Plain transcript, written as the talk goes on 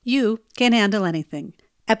You Can Handle Anything,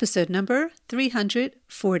 episode number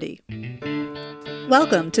 340.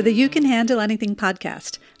 Welcome to the You Can Handle Anything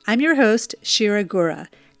podcast. I'm your host, Shira Gura,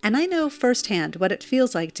 and I know firsthand what it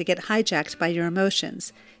feels like to get hijacked by your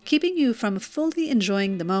emotions, keeping you from fully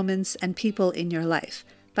enjoying the moments and people in your life.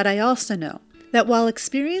 But I also know that while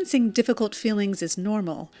experiencing difficult feelings is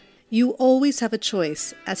normal, you always have a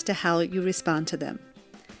choice as to how you respond to them.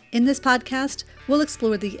 In this podcast, we'll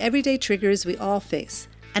explore the everyday triggers we all face,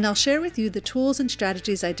 and I'll share with you the tools and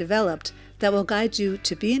strategies I developed that will guide you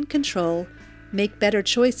to be in control, make better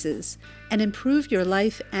choices, and improve your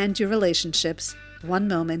life and your relationships one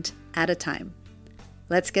moment at a time.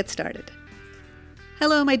 Let's get started.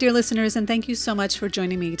 Hello, my dear listeners, and thank you so much for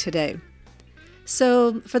joining me today.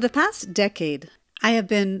 So, for the past decade, I have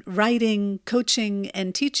been writing, coaching,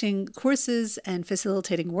 and teaching courses and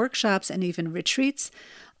facilitating workshops and even retreats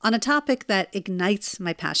on a topic that ignites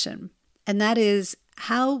my passion, and that is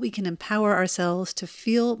how we can empower ourselves to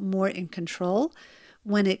feel more in control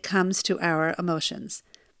when it comes to our emotions.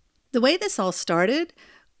 The way this all started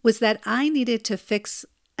was that I needed to fix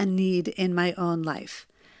a need in my own life.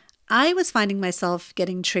 I was finding myself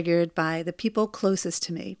getting triggered by the people closest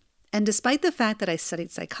to me. And despite the fact that I studied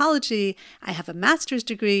psychology, I have a master's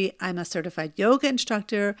degree, I'm a certified yoga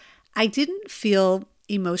instructor, I didn't feel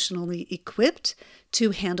emotionally equipped to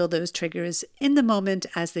handle those triggers in the moment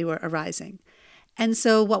as they were arising. And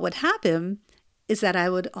so what would happen is that I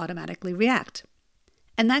would automatically react.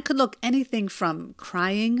 And that could look anything from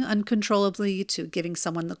crying uncontrollably to giving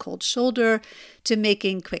someone the cold shoulder, to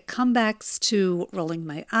making quick comebacks, to rolling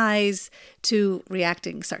my eyes, to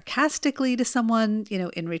reacting sarcastically to someone,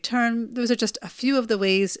 in return. Those are just a few of the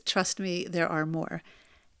ways. Trust me, there are more.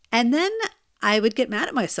 And then I would get mad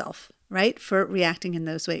at myself, right, for reacting in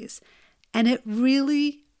those ways. And it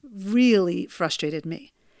really, really frustrated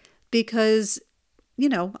me because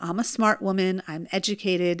I'm a smart woman, I'm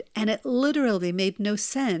educated, and it literally made no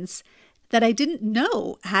sense that I didn't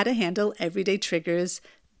know how to handle everyday triggers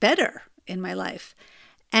better in my life.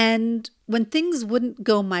 And when things wouldn't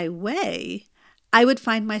go my way, I would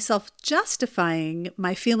find myself justifying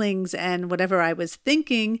my feelings and whatever I was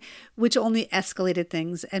thinking, which only escalated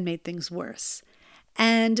things and made things worse.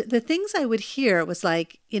 And the things I would hear was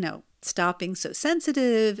like, stop being so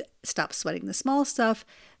sensitive, stop sweating the small stuff.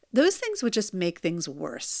 Those things would just make things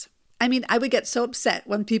worse. I mean, I would get so upset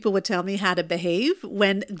when people would tell me how to behave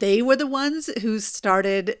when they were the ones who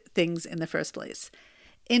started things in the first place.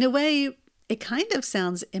 In a way, it kind of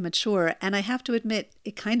sounds immature, and I have to admit,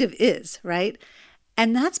 it kind of is, right?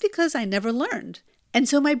 And that's because I never learned. And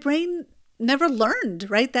so my brain never learned,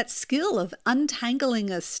 right, that skill of untangling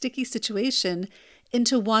a sticky situation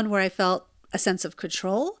into one where I felt a sense of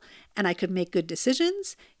control and I could make good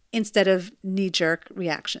decisions instead of knee-jerk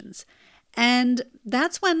reactions. And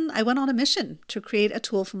that's when I went on a mission to create a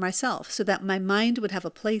tool for myself so that my mind would have a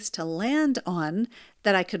place to land on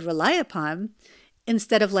that I could rely upon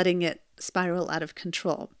instead of letting it spiral out of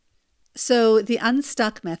control. So the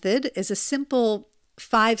Unstuck method is a simple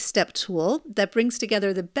 5-step tool that brings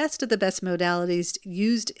together the best of the best modalities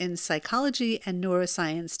used in psychology and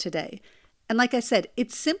neuroscience today. And like I said,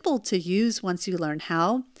 it's simple to use once you learn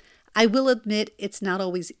how. I will admit it's not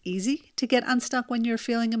always easy to get unstuck when you're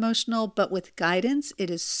feeling emotional, but with guidance, it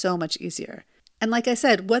is so much easier. And like I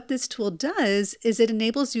said, what this tool does is it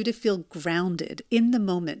enables you to feel grounded in the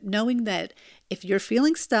moment, knowing that if you're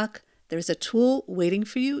feeling stuck, there's a tool waiting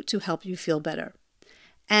for you to help you feel better.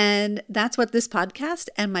 And that's what this podcast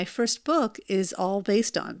and my first book is all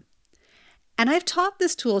based on. And I've taught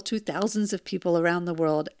this tool to thousands of people around the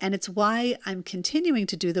world, and it's why I'm continuing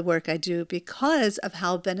to do the work I do because of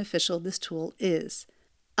how beneficial this tool is.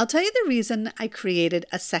 I'll tell you the reason I created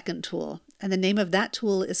a second tool, and the name of that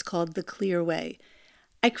tool is called The Clear Way.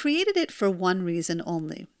 I created it for one reason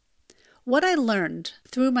only. What I learned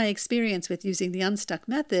through my experience with using the Unstuck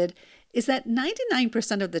method is that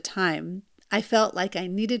 99% of the time, I felt like I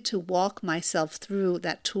needed to walk myself through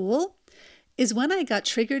that tool is when I got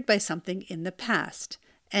triggered by something in the past.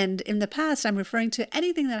 And in the past, I'm referring to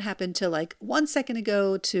anything that happened to like 1 second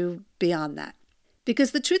ago to beyond that.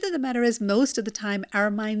 Because the truth of the matter is most of the time,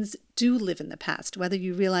 our minds do live in the past, whether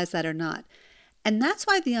you realize that or not. And that's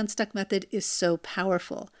why the Unstuck method is so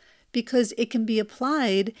powerful, because it can be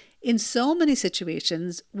applied in so many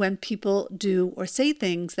situations when people do or say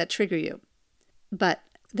things that trigger you. But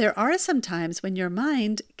there are some times when your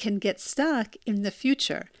mind can get stuck in the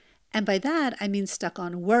future. And by that, I mean stuck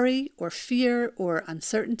on worry or fear or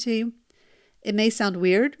uncertainty. It may sound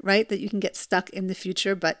weird, right, that you can get stuck in the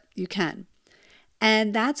future, but you can.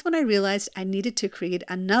 And that's when I realized I needed to create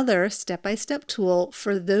another step-by-step tool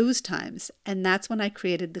for those times. And that's when I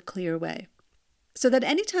created the Clear Way. So that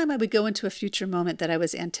anytime I would go into a future moment that I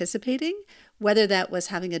was anticipating, whether that was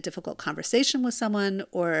having a difficult conversation with someone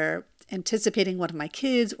or anticipating one of my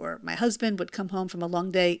kids or my husband would come home from a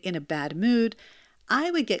long day in a bad mood,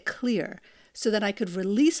 I would get clear so that I could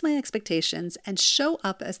release my expectations and show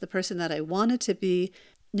up as the person that I wanted to be,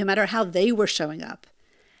 no matter how they were showing up.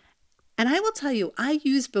 And I will tell you, I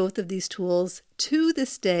use both of these tools to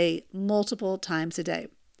this day multiple times a day.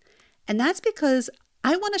 And that's because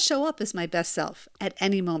I want to show up as my best self at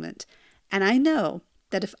any moment. And I know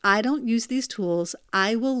that if I don't use these tools,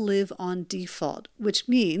 I will live on default, which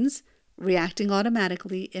means reacting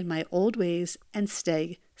automatically in my old ways and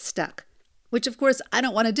stay stuck, which of course I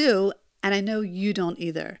don't want to do. And I know you don't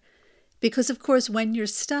either. Because of course, when you're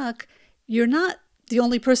stuck, you're not the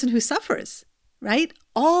only person who suffers, right?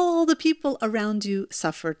 All the people around you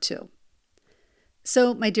suffer too.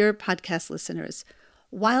 So, my dear podcast listeners,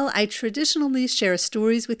 while I traditionally share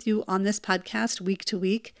stories with you on this podcast week to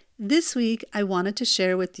week, this week I wanted to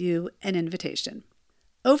share with you an invitation.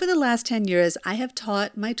 Over the last 10 years, I have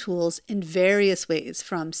taught my tools in various ways,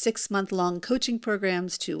 from 6-month-long coaching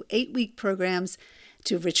programs to 8-week programs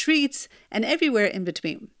to retreats and everywhere in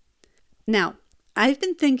between. Now, I've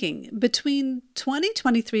been thinking between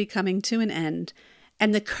 2023 coming to an end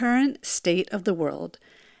and the current state of the world,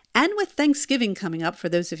 and with Thanksgiving coming up for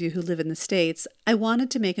those of you who live in the States, I wanted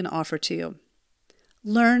to make an offer to you.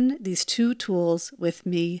 Learn these 2 tools with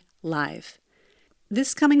me live.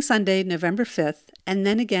 This coming Sunday, November 5th, and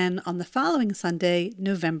then again on the following Sunday,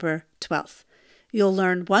 November 12th. You'll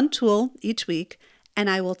learn 1 tool each week, and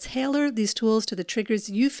I will tailor these tools to the triggers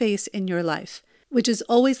you face in your life, which is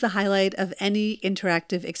always the highlight of any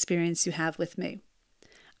interactive experience you have with me.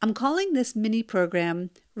 I'm calling this mini program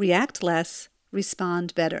React Less,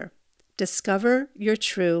 Respond Better. Discover Your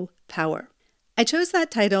True Power. I chose that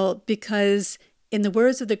title because, in the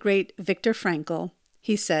words of the great Viktor Frankl,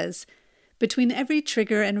 he says, "Between every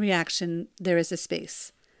trigger and reaction, there is a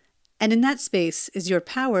space. And in that space is your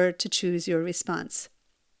power to choose your response.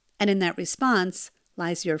 And in that response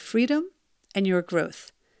lies your freedom and your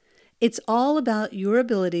growth. It's all about your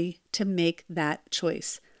ability to make that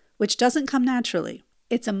choice, which doesn't come naturally.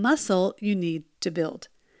 It's a muscle you need to build."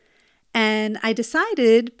 And I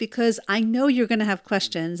decided, because I know you're going to have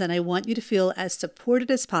questions and I want you to feel as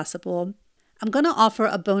supported as possible, I'm going to offer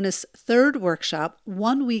a bonus 3rd workshop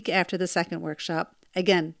 1 week after the 2nd workshop,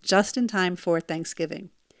 again, just in time for Thanksgiving.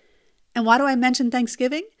 And why do I mention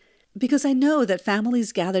Thanksgiving? Because I know that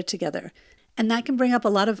families gather together, and that can bring up a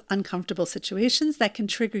lot of uncomfortable situations that can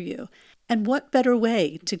trigger you. And what better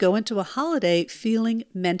way to go into a holiday feeling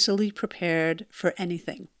mentally prepared for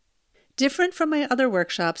anything? Different from my other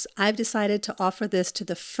workshops, I've decided to offer this to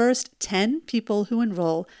the first 10 people who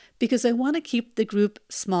enroll because I want to keep the group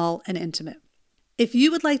small and intimate. If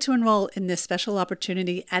you would like to enroll in this special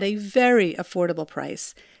opportunity at a very affordable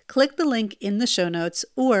price, click the link in the show notes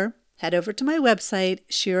or head over to my website,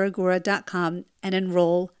 shiragura.com, and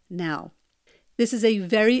enroll now. This is a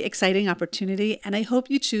very exciting opportunity, and I hope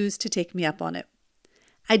you choose to take me up on it.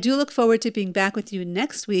 I do look forward to being back with you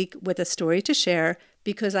next week with a story to share,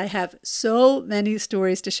 because I have so many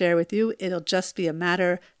stories to share with you, it'll just be a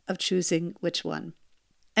matter of choosing which one.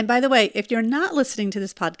 And by the way, if you're not listening to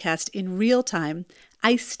this podcast in real time,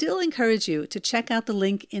 I still encourage you to check out the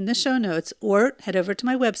link in the show notes or head over to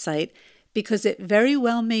my website, because it very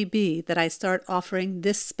well may be that I start offering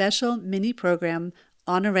this special mini program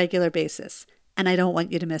on a regular basis, and I don't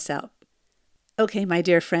want you to miss out. Okay, my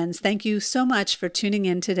dear friends, thank you so much for tuning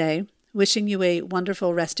in today. Wishing you a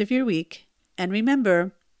wonderful rest of your week. And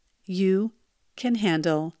remember, you can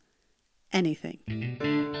handle anything.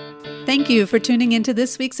 Thank you for tuning into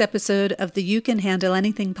this week's episode of the You Can Handle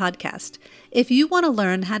Anything podcast. If you want to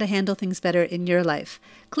learn how to handle things better in your life,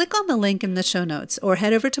 click on the link in the show notes or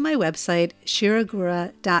head over to my website,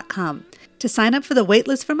 shiragura.com, to sign up for the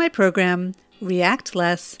waitlist for my program, React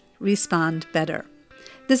Less, Respond Better.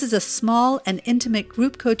 This is a small and intimate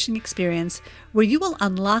group coaching experience where you will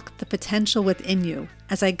unlock the potential within you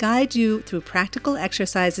as I guide you through practical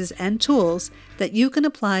exercises and tools that you can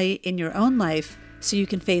apply in your own life so you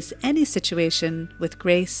can face any situation with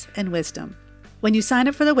grace and wisdom. When you sign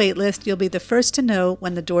up for the waitlist, you'll be the first to know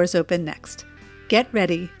when the doors open next. Get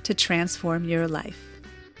ready to transform your life.